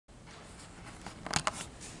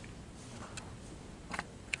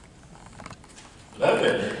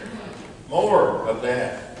with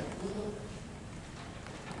that.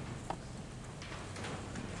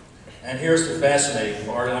 And here's the fascinating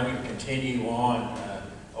part. I'm going to continue on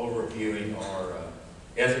overviewing our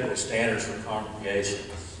ethical standards for congregations.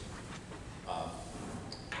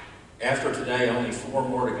 After today, only 4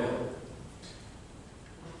 more to go.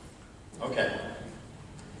 Okay.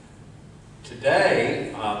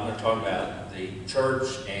 Today, I'm going to talk about the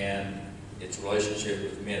church and its relationship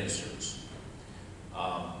with ministers.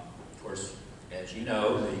 Of course, as you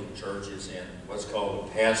know, the church is in what's called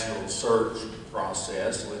a pastoral search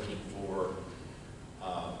process, looking for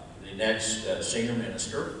the next senior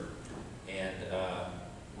minister. And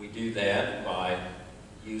we do that by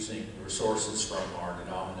using resources from our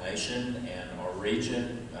denomination and our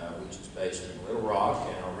region, which is based in Little Rock,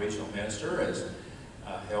 and our regional minister has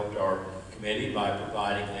helped our committee by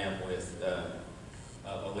providing them with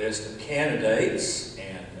a list of candidates,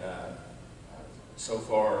 and so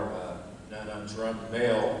far none of them's rung the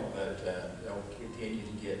bell, but they'll continue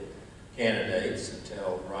to get candidates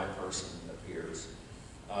until the right person appears.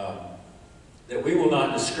 That we will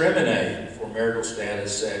not discriminate for marital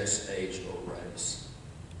status, sex, age, or race.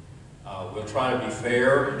 We'll try to be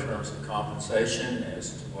fair in terms of compensation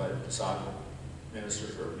as to what disciple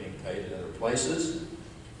ministers are being paid in other places.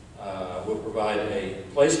 We'll provide a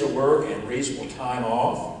place to work and reasonable time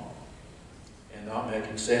off, and not make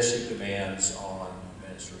excessive demands on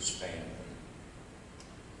ministers' family.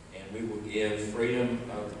 And we will give freedom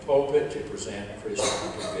of the pulpit to present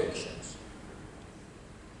Christian convictions.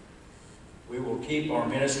 We will keep our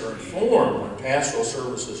minister informed when pastoral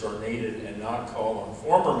services are needed and not call on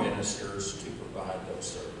former ministers to provide those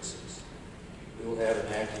services. We will have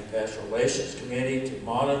an active pastoral relations committee to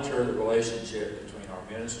monitor the relationship between our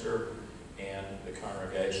minister and the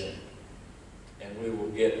congregation. And we will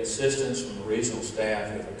get assistance from the regional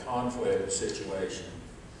staff if a conflict situation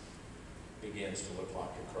begins to look like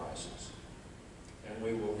a crisis. And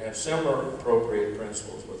we will have similar appropriate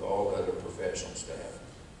principles with all other professional staff of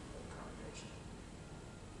the congregation.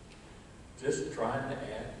 Just trying to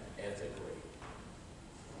act ethically.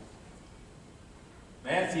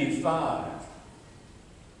 Matthew 5,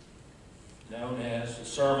 known as the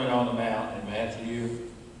Sermon on the Mount in Matthew,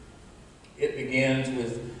 it begins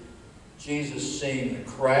with Jesus seeing the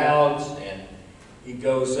crowds, and he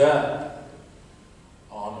goes up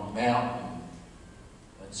on a mountain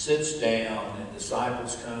and sits down, and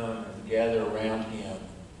disciples come and gather around him,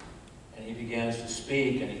 and he begins to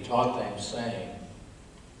speak, and he taught them, saying,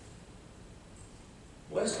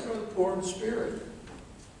 "Blessed are the poor in spirit,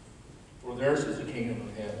 for theirs is the kingdom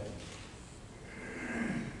of heaven.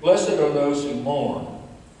 Blessed are those who mourn,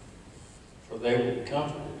 for they will be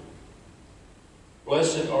comforted.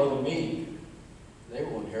 Blessed are the meek, they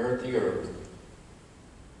will inherit the earth.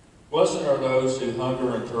 Blessed are those who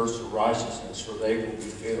hunger and thirst for righteousness, for they will be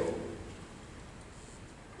filled.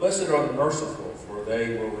 Blessed are the merciful, for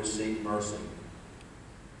they will receive mercy.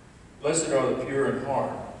 Blessed are the pure in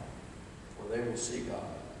heart, for they will see God.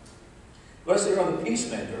 Blessed are the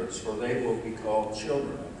peacemakers, for they will be called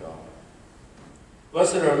children of God.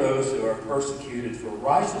 Blessed are those who are persecuted for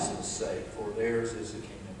righteousness' sake, for theirs is the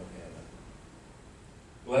kingdom of heaven.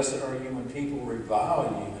 Blessed are you when people revile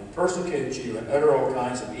you and persecute you and utter all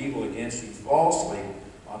kinds of evil against you falsely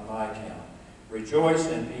on my account. Rejoice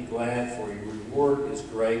and be glad, for your reward is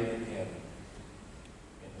great in heaven.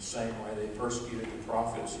 In the same way they persecuted the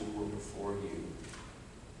prophets who were before you."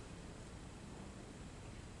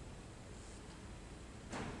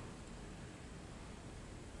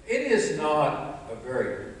 It is not a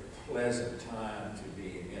very pleasant time to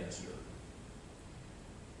be a minister,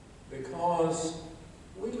 because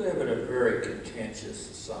we live in a very contentious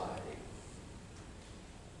society.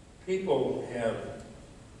 People have,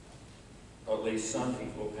 at least some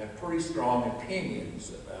people, have pretty strong opinions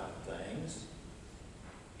about things,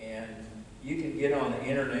 and you can get on the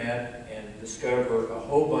internet and discover a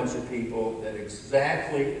whole bunch of people that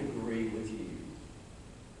exactly agree with you.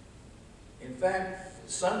 In fact,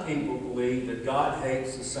 some people believe that God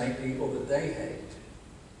hates the same people that they hate.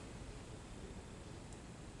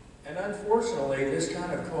 And unfortunately, this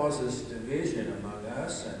kind of causes division among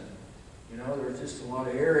us, and there's just a lot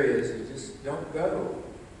of areas that just don't go.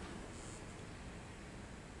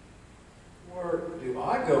 Where do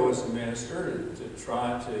I go as a minister to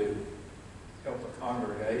try to help a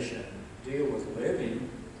congregation deal with living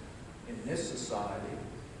in this society,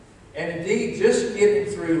 and indeed just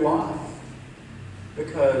getting through life?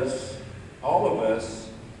 Because all of us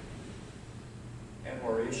have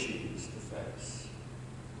our issues to face.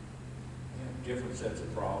 We have different sets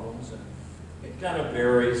of problems, and it kind of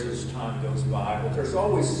varies as time goes by, but there's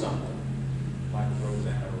always something, like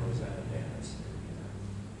Rosanna Dennis.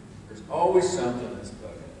 Always something that's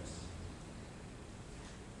bugging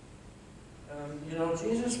us.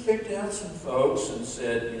 Jesus picked out some folks and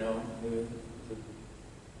said,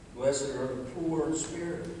 blessed are the poor in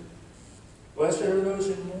spirit. Blessed are those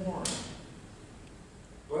who mourn.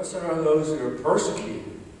 Blessed are those who are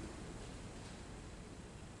persecuted.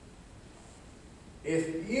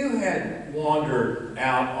 If you had wandered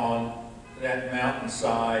out on that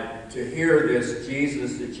mountainside to hear this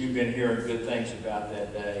Jesus that you've been hearing good things about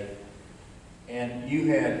that day, and you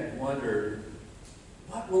had wondered,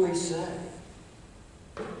 what will he say?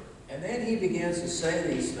 And then he begins to say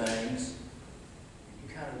these things, and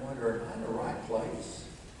you kind of wonder, am I in the right place?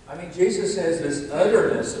 I mean, Jesus has this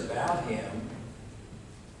otherness about him.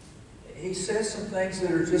 He says some things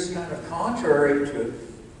that are just kind of contrary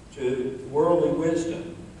to worldly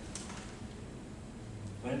wisdom.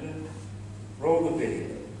 Linda, roll the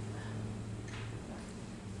video.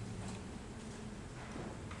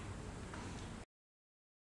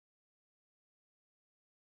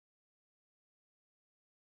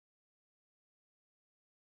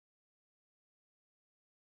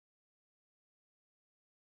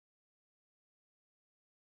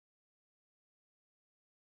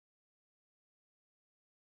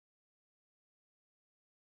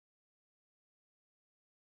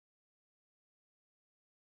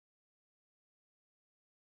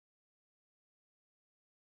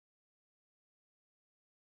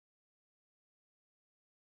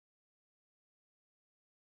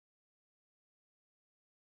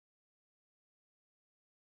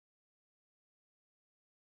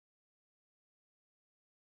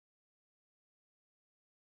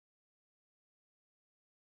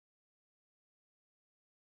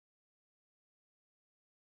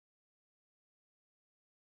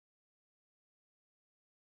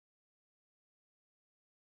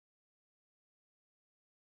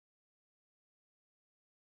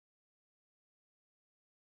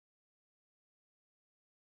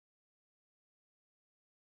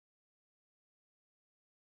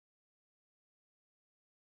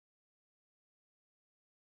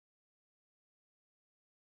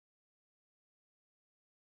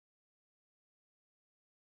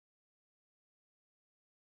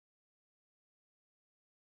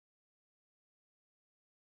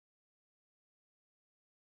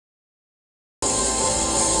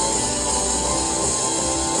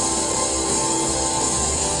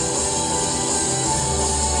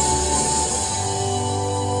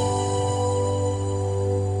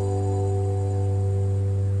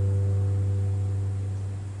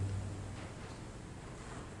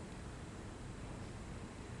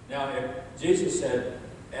 Now, if Jesus had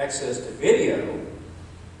access to video,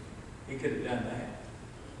 he could have done that.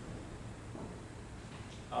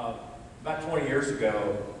 About 20 years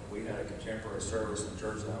ago, we had a contemporary service in the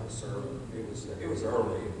church that I was serving. It was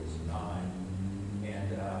early, it was 9,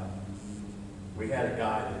 and we had a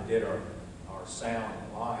guy that did our sound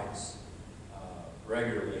and lights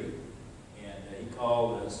regularly, and he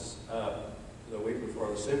called us up the week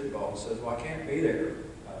before the Super Bowl and says, well, I can't be there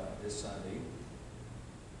this Sunday.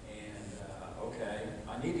 Okay,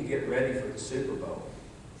 I need to get ready for the Super Bowl.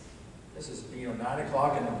 This is, 9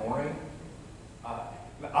 o'clock in the morning.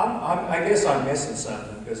 I guess I'm missing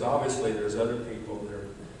something, because obviously there's other people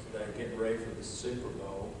that are getting ready for the Super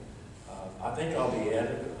Bowl. I think I'll be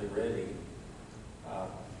adequately ready.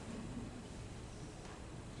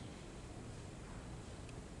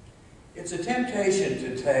 It's a temptation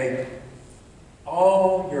to take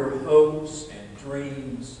all your hopes and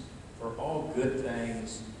dreams for all good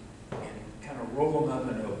things and kind of roll them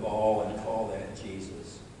up into a ball and call that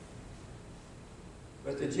Jesus.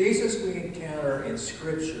 But the Jesus we encounter in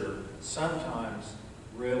Scripture sometimes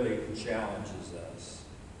really challenges us.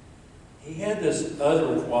 He had this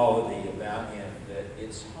other quality about him that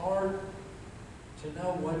it's hard to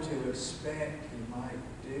know what to expect he might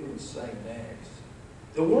do and say next.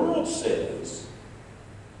 The world says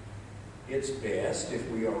it's best if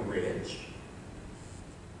we are rich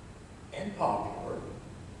and popular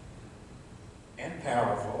and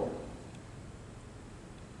powerful.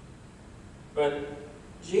 But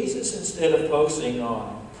Jesus, instead of focusing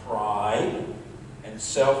on pride and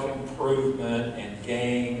self-improvement and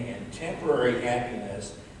gain and temporary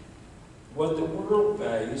happiness, what the world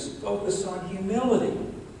values focus on humility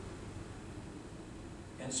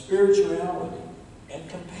and spirituality and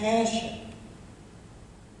compassion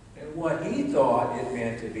and what he thought it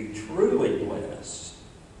meant to be truly blessed.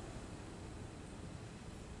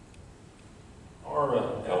 Our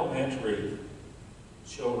elementary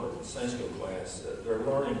children, Sunday school class, they're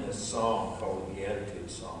learning this song called the Beatitude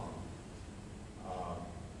Song.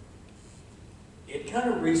 It kind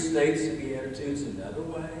of restates the Beatitudes another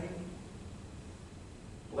way.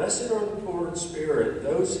 Blessed are the poor in spirit,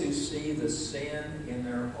 those who see the sin in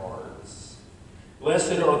their hearts.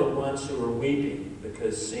 Blessed are the ones who are weeping,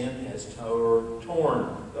 because sin has torn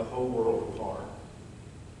the whole world apart.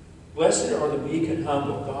 Blessed are the meek and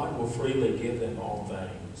humble, God will freely give them all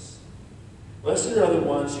things. Blessed are the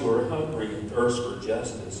ones who are hungry and thirst for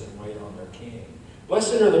justice and wait on their King.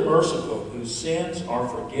 Blessed are the merciful, whose sins are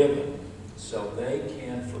forgiven, so they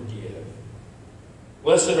can forgive.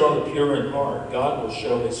 Blessed are the pure in heart, God will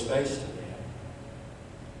show his face to them.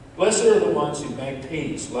 Blessed are the ones who make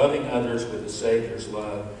peace, loving others with the Savior's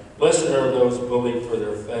love. Blessed are those bullied for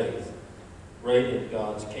their faith. Great in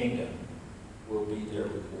God's kingdom will be their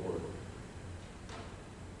reward.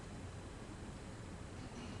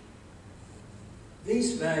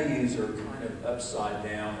 These values are kind of upside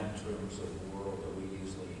down in terms of the world that we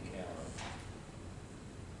usually encounter.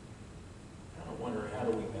 I wonder, how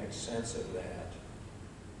do we make sense of that?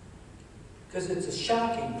 Because it's a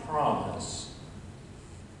shocking promise.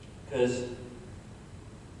 Because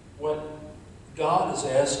what God is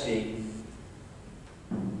asking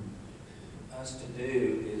us to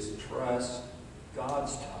do is trust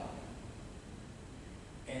God's time.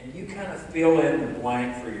 And you kind of fill in the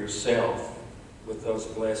blank for yourself with those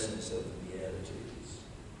blessings of the Beatitudes.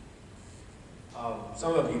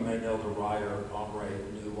 Some of you may know the writer Henri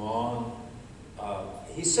Nouwen.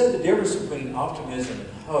 He said the difference between optimism and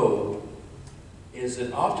hope is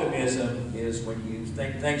that optimism is when you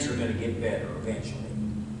think things are going to get better eventually.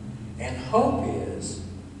 And hope is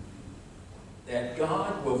that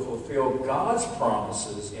God will fulfill God's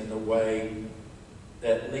promises in the way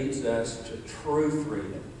that leads us to true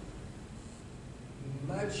freedom,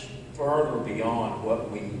 much farther beyond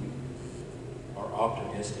what we are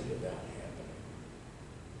optimistic about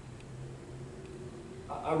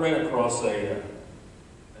happening. I ran across an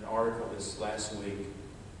article this last week.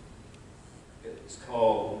 It's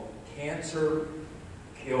called "Cancer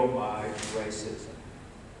Killed by Racism."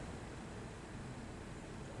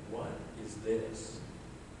 What is this?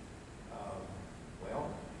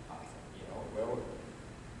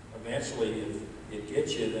 Eventually, if it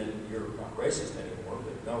gets you, then you're not racist anymore.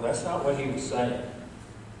 But no, that's not what he was saying.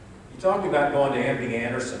 He talked about going to MD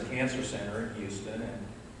Anderson Cancer Center in Houston, and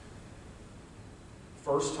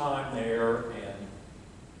first time there, and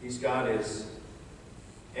he's got his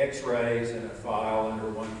x-rays in a file under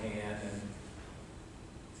one hand and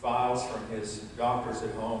files from his doctors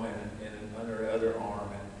at home and under the other arm,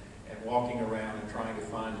 and walking around and trying to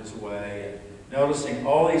find his way, and noticing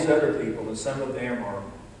all these other people, and some of them are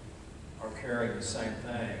carrying the same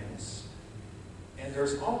things. And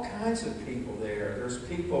there's all kinds of people there. There's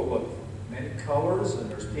people of many colors, and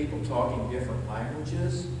there's people talking different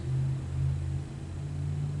languages.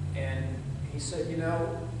 And he said, you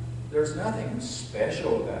know, there's nothing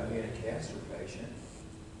special about being a cancer patient.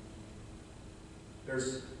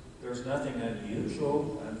 There's nothing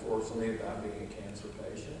unusual, unfortunately, about being a cancer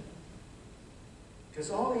patient. Because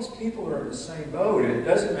all these people are in the same boat. And it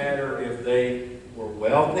doesn't matter if they were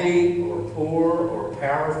wealthy or poor or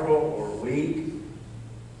powerful or weak.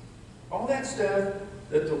 All that stuff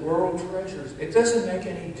that the world treasures, it doesn't make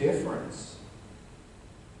any difference.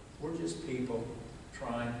 We're just people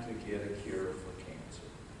trying to get a cure for cancer.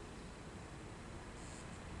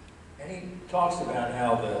 And he talks about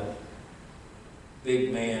how the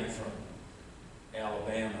big man from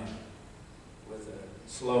Alabama with a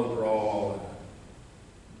slow drawl and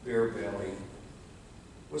a beer belly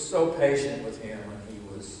was so patient with him when he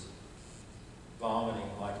was vomiting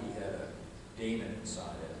like he had a demon inside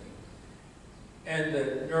of him. And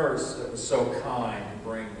the nurse that was so kind to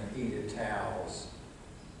bring the heated towels,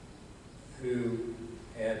 who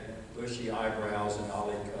had bushy eyebrows and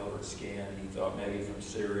olive-colored skin, he thought maybe from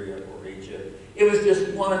Syria or Egypt. It was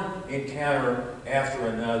just one encounter after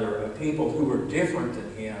another of people who were different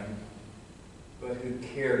than him, but who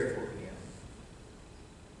cared for him.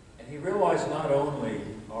 And he realized not only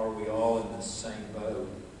are we all in the same boat,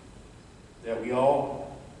 that we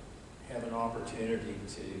all have an opportunity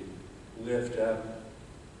to lift up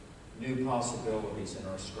new possibilities in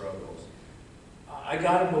our struggles. I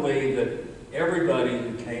got to believe that everybody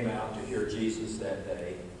who came out to hear Jesus that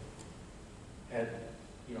day had,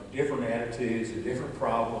 different attitudes and different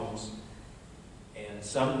problems, and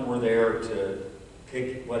some were there to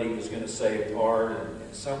pick what he was going to say apart,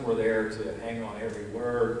 and some were there to hang on every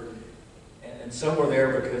word, and some were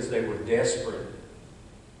there because they were desperate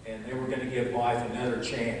and they were going to give life another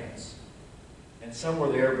chance. And some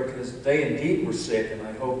were there because they indeed were sick, and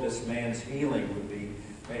I hope this man's healing would be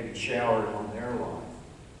maybe showered on their life.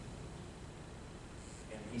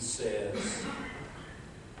 And he says,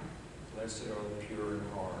 blessed are the pure in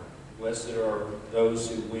heart. Blessed are those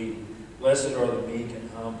who weep. Blessed are the meek and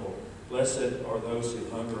humble. Blessed are those who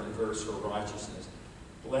hunger and thirst for righteousness.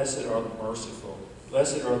 Blessed are the merciful.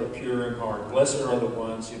 Blessed are the pure in heart. Blessed are the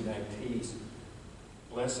ones who make peace.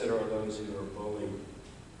 Blessed are those who are bullied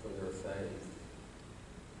for their faith.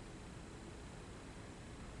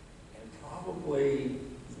 And probably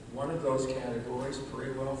one of those categories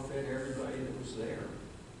pretty well fit everybody that was there.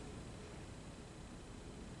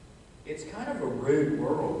 It's kind of a rude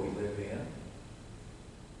world we live in.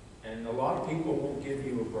 And a lot of people won't give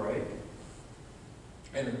you a break.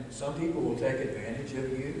 And some people will take advantage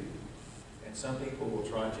of you. And some people will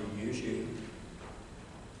try to use you.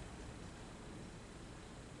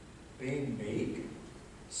 Being meek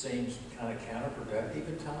seems kind of counterproductive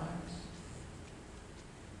at times.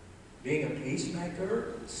 Being a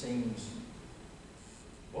peacemaker seems,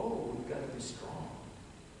 whoa, we've got to be strong.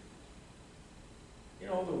 You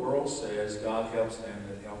know, the world says God helps them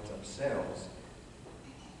that help themselves.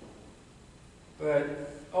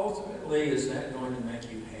 But ultimately, is that going to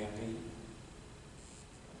make you happy?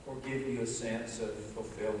 Or give you a sense of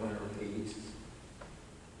fulfillment or peace?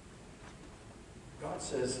 God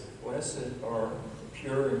says, blessed are the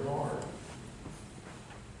pure in heart.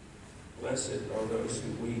 Blessed are those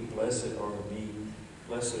who weep. Blessed are the meek.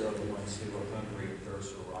 Blessed are the ones who are hungry and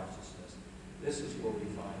thirst for righteousness. This is where we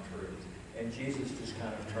find truth. And Jesus just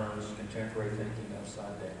kind of turns contemporary thinking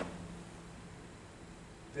upside down.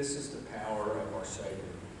 This is the power of our Savior.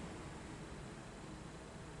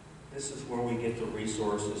 This is where we get the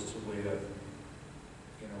resources to live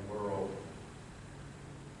in a world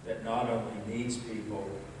that not only needs people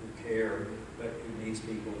who care, but who needs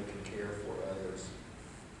people who can care for others.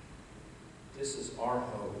 This is our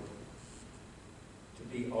hope, to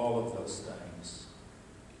be all of those things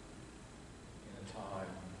in a time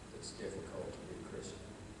that's difficult to be a Christian.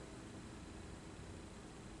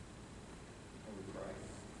 And we pray.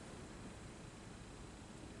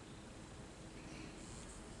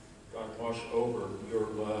 God, wash over your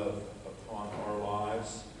love upon our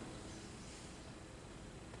lives.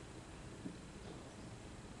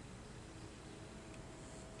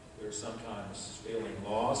 We're sometimes feeling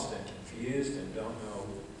lost and confused and don't know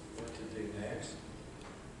what to do next.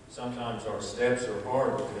 Sometimes our steps are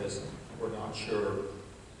hard because we're not sure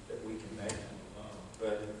that we can make them alone.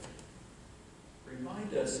 But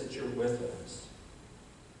remind us that you're with us,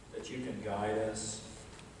 that you can guide us,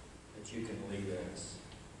 that you can lead us.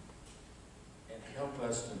 And help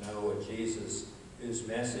us to know a Jesus whose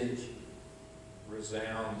message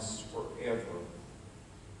resounds forever.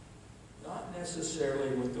 Not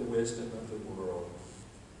necessarily with the wisdom of the world,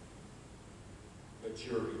 but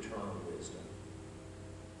your eternal wisdom.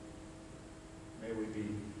 May we be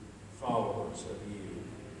followers of you,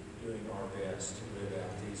 doing our best to live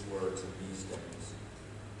out these words in these days.